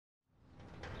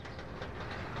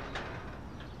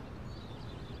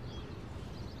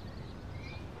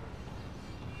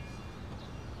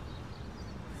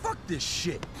this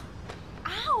shit.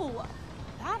 Ow!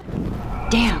 That...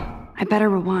 Damn, I better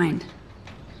rewind.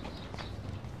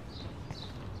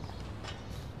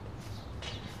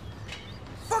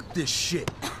 Fuck this shit.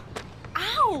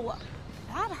 Ow!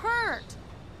 That hurt.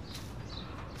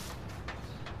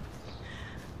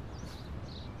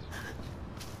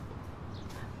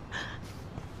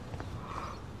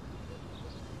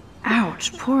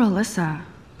 Ouch, poor Alyssa.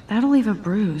 That'll leave a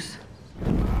bruise.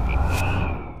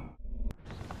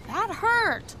 That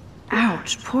hurt.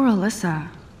 Ouch, poor Alyssa.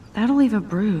 That'll leave a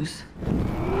bruise.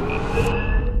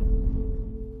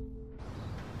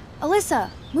 Alyssa,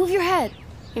 move your head.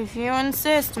 If you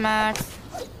insist, Max.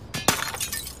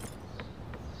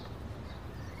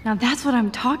 Now that's what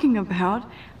I'm talking about.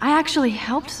 I actually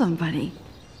helped somebody.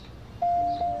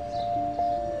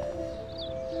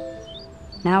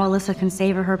 Now Alyssa can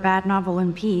savor her bad novel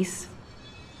in peace.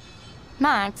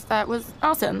 Max, that was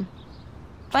awesome.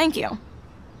 Thank you.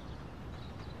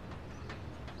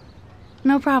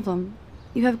 No problem.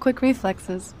 You have quick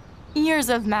reflexes. Years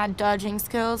of mad dodging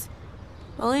skills.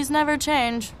 Bullies never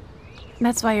change.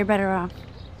 That's why you're better off.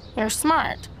 You're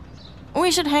smart.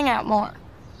 We should hang out more.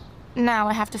 Now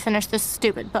I have to finish this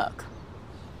stupid book.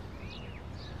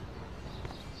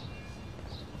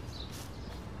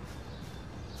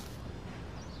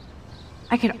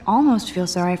 I could almost feel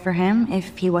sorry for him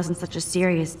if he wasn't such a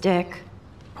serious dick.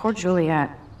 Poor Juliet.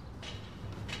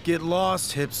 Get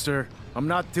lost, hipster. I'm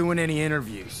not doing any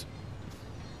interviews.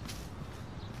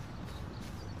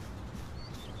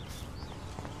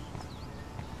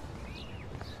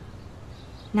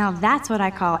 Now that's what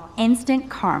I call instant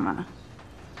karma.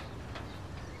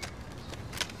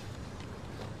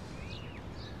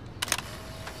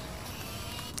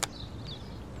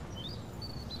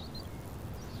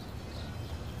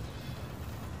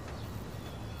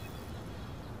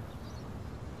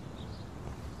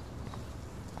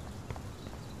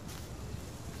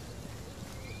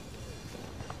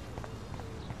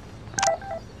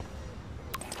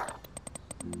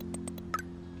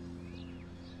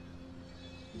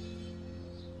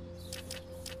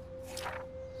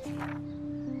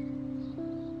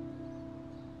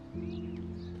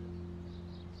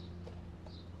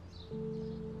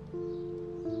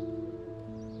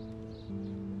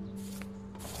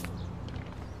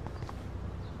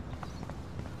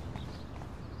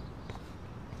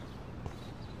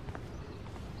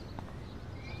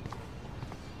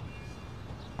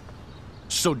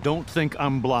 So don't think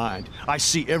I'm blind. I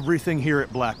see everything here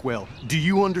at Blackwell. Do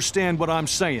you understand what I'm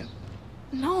saying?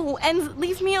 No, and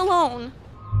leave me alone.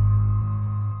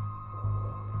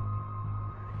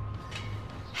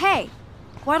 Hey,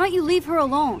 why don't you leave her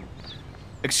alone?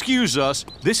 Excuse us,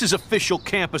 this is official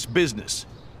campus business.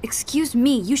 Excuse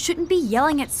me, you shouldn't be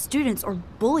yelling at students or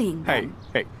bullying Hey, them.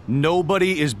 hey,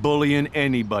 nobody is bullying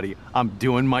anybody. I'm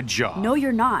doing my job. No,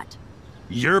 you're not.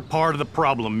 You're part of the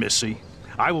problem, Missy.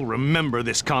 I will remember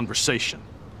this conversation.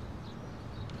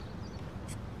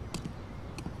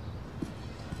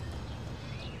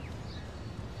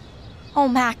 Oh,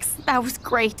 Max, that was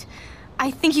great.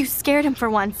 I think you scared him for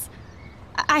once.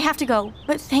 I have to go,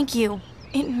 but thank you.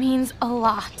 It means a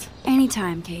lot.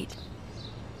 Anytime, Kate.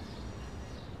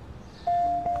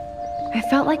 I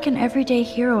felt like an everyday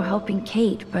hero helping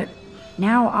Kate, but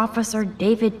now Officer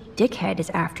David Dickhead is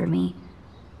after me.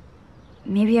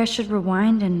 Maybe I should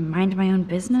rewind and mind my own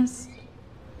business?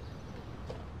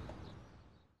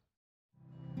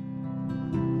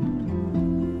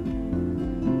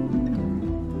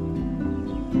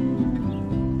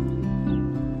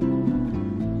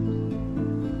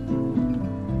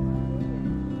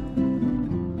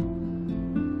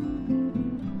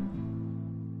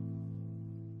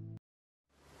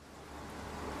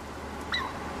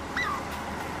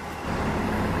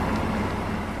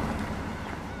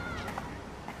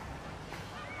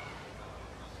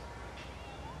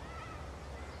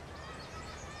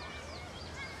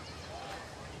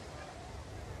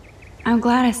 I'm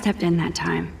glad I stepped in that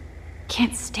time.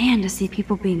 Can't stand to see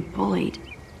people being bullied.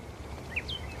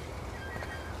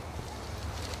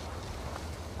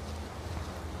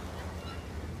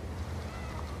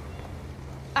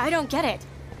 I don't get it.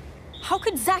 How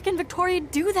could Zach and Victoria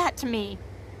do that to me?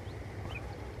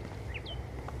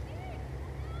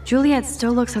 Juliet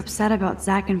still looks upset about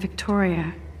Zach and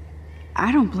Victoria.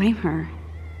 I don't blame her.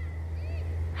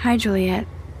 Hi, Juliet.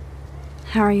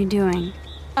 How are you doing?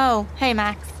 Oh, hey,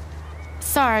 Max.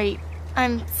 Sorry,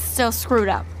 I'm still screwed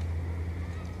up.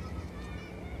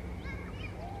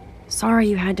 Sorry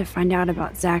you had to find out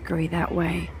about Zachary that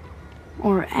way.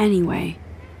 Or anyway.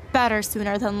 Better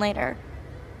sooner than later.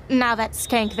 Now that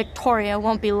skank Victoria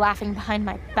won't be laughing behind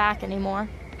my back anymore.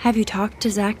 Have you talked to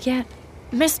Zach yet?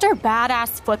 Mr.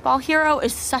 Badass Football Hero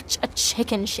is such a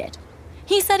chicken shit.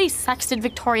 He said he sexted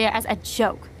Victoria as a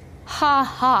joke. Ha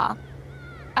ha.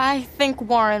 I think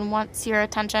Warren wants your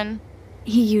attention.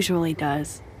 He usually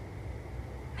does.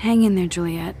 Hang in there,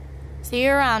 Juliet. See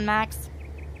you around, Max.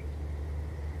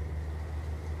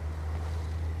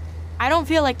 I don't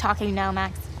feel like talking now,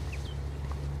 Max.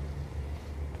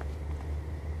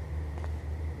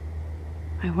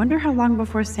 I wonder how long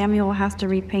before Samuel has to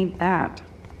repaint that.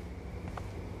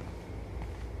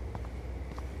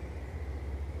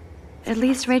 At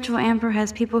least Rachel Amber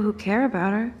has people who care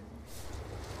about her.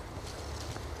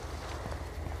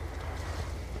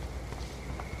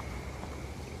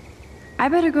 I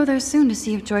better go there soon to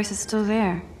see if Joyce is still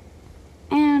there.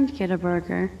 And get a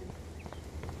burger.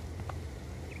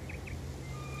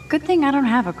 Good thing I don't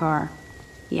have a car.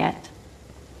 Yet.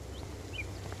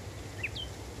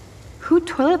 Who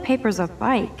toilet papers a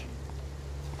bike?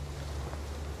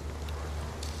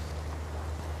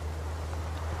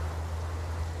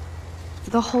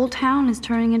 The whole town is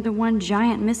turning into one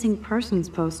giant missing persons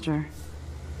poster.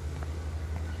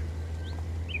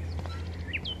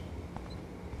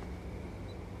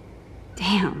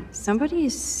 Damn, somebody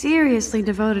is seriously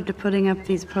devoted to putting up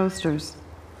these posters.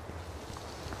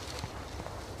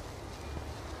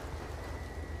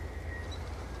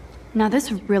 Now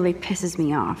this really pisses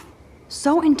me off.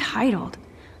 So entitled.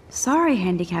 Sorry,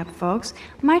 handicapped folks.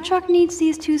 My truck needs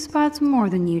these 2 spots more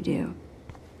than you do.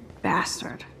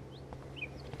 Bastard.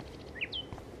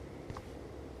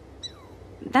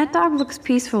 That dog looks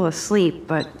peaceful asleep,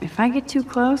 but if I get too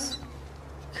close,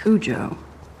 Cujo.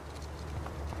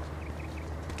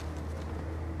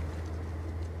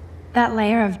 That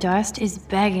layer of dust is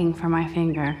begging for my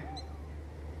finger.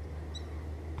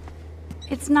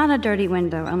 It's not a dirty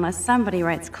window unless somebody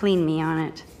writes "clean me" on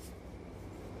it.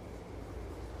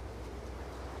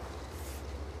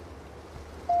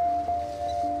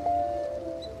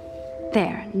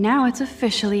 There, now it's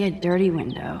officially a dirty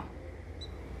window.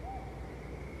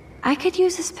 I could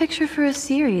use this picture for a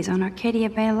series on Arcadia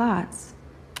Bay lots.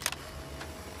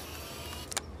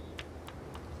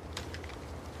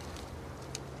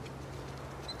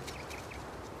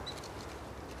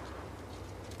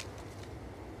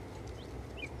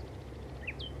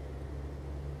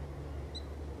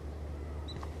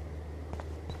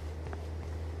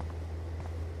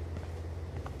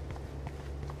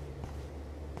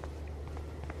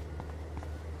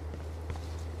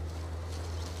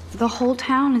 The whole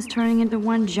town is turning into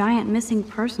one giant missing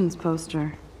persons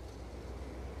poster.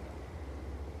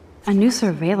 A new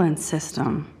surveillance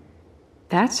system.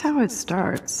 That's how it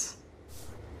starts.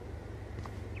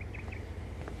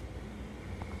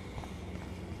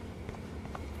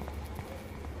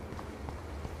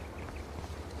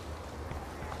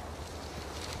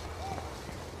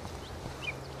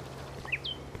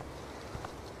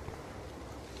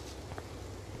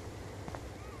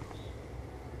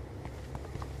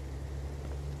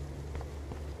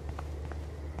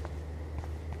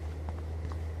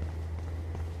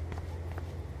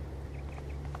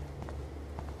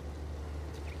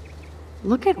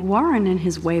 Look at Warren and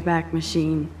his Wayback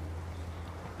Machine.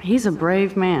 He's a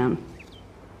brave man.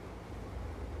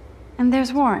 And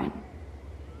there's Warren.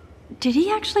 Did he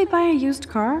actually buy a used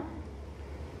car?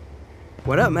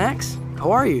 What up, Max?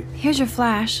 How are you? Here's your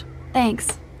flash.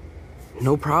 Thanks.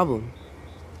 No problem.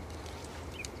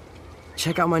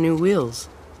 Check out my new wheels.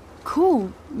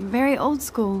 Cool. Very old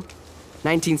school.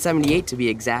 1978 to be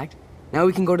exact. Now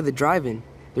we can go to the drive-in.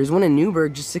 There's one in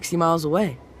Newburgh just 60 miles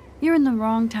away. You're in the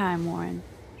wrong time, Warren.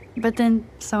 But then,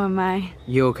 so am I.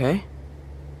 You okay?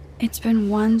 It's been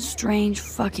one strange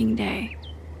fucking day.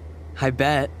 I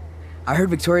bet. I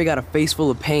heard Victoria got a face full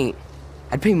of paint.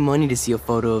 I'd pay money to see a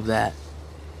photo of that.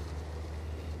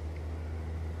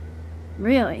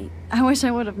 Really? I wish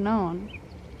I would have known.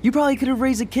 You probably could have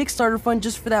raised a Kickstarter fund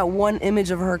just for that one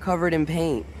image of her covered in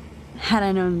paint. Had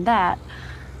I known that.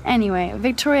 Anyway,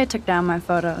 Victoria took down my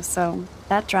photo, so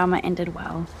that drama ended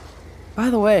well. By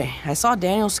the way, I saw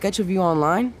Daniel's sketch of you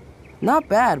online. Not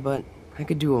bad, but I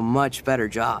could do a much better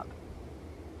job.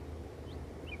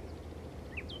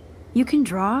 You can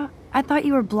draw? I thought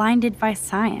you were blinded by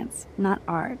science, not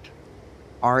art.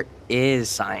 Art is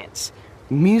science.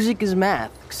 Music is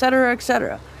math, etc.,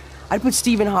 etc. I'd put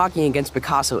Stephen Hawking against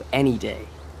Picasso any day.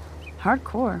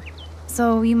 Hardcore.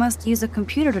 So you must use a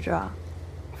computer to draw.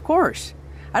 Of course.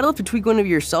 I'd love to tweak one of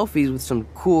your selfies with some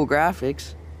cool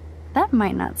graphics. That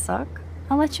might not suck.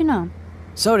 I'll let you know.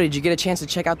 So, did you get a chance to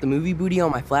check out the movie booty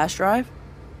on my flash drive?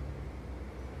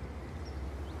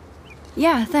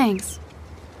 Yeah, thanks.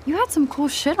 You had some cool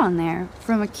shit on there,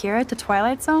 from Akira to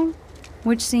Twilight Zone,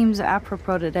 which seems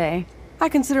apropos today. I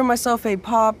consider myself a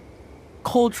pop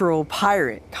cultural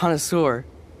pirate connoisseur.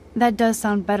 That does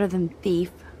sound better than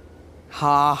thief.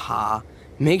 Ha ha.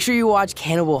 Make sure you watch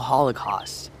Cannibal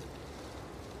Holocaust.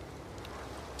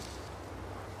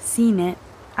 Seen it.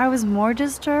 I was more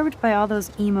disturbed by all those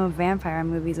emo vampire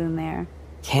movies in there.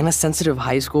 Can a sensitive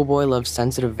high school boy love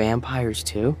sensitive vampires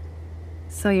too?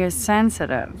 So you're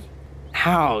sensitive.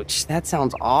 Ouch, that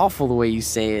sounds awful the way you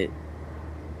say it.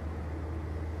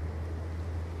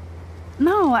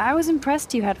 No, I was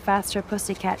impressed you had faster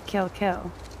Pussycat Kill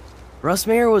Kill. Russ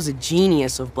Meyer was a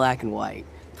genius of black and white.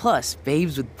 Plus,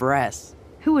 babes with breasts.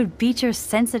 Who would beat your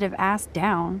sensitive ass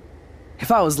down?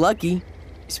 If I was lucky.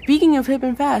 Speaking of hip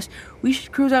and fast, we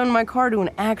should cruise out in my car to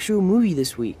an actual movie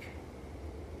this week.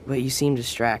 But you seem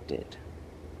distracted.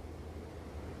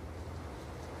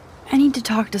 I need to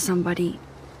talk to somebody,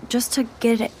 just to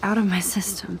get it out of my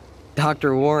system.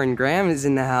 Dr. Warren Graham is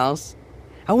in the house.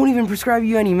 I won't even prescribe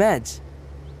you any meds.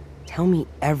 Tell me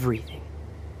everything.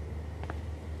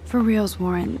 For reals,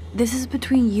 Warren, this is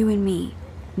between you and me,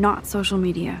 not social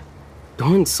media.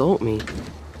 Don't insult me.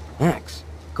 Max,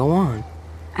 go on.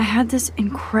 I had this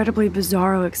incredibly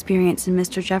bizarro experience in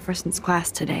Mr. Jefferson's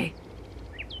class today.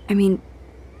 I mean,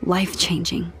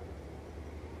 life-changing.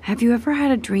 Have you ever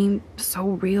had a dream so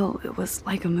real it was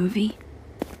like a movie?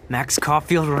 Max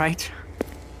Caulfield, right?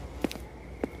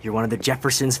 You're one of the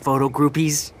Jefferson's photo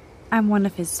groupies? I'm one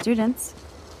of his students.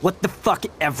 What the fuck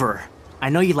ever? I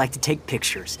know you like to take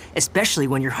pictures, especially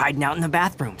when you're hiding out in the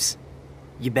bathrooms.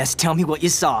 You best tell me what you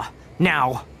saw.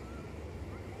 Now.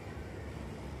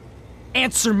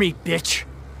 Answer me, bitch!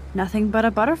 Nothing but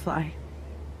a butterfly.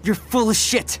 You're full of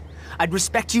shit. I'd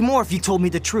respect you more if you told me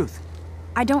the truth.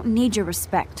 I don't need your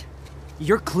respect.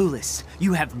 You're clueless.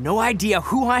 You have no idea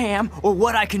who I am or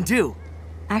what I can do.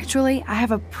 Actually, I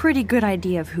have a pretty good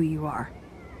idea of who you are.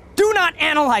 Do not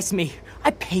analyze me!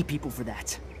 I pay people for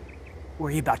that.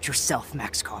 Worry about yourself,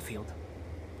 Max Caulfield.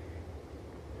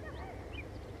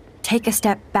 Take a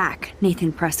step back,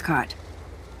 Nathan Prescott.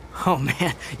 Oh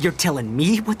man, you're telling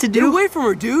me what to do? Get away from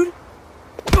her, dude!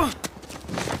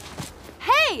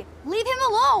 Hey, leave him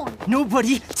alone.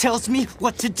 Nobody tells me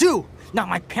what to do. Not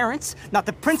my parents, not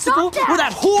the principal, Stop that! or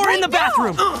that whore in Lay the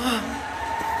bathroom.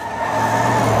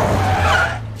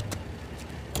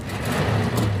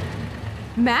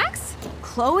 Max?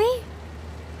 Chloe?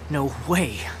 No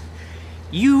way.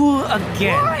 You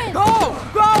again. Warren! Go!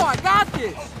 Go! I got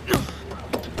this!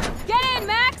 Get in,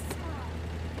 Max!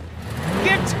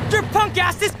 Get your punk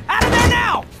asses out of there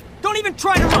now! Don't even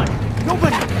try to run.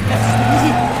 Nobody messes with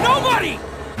me. Nobody!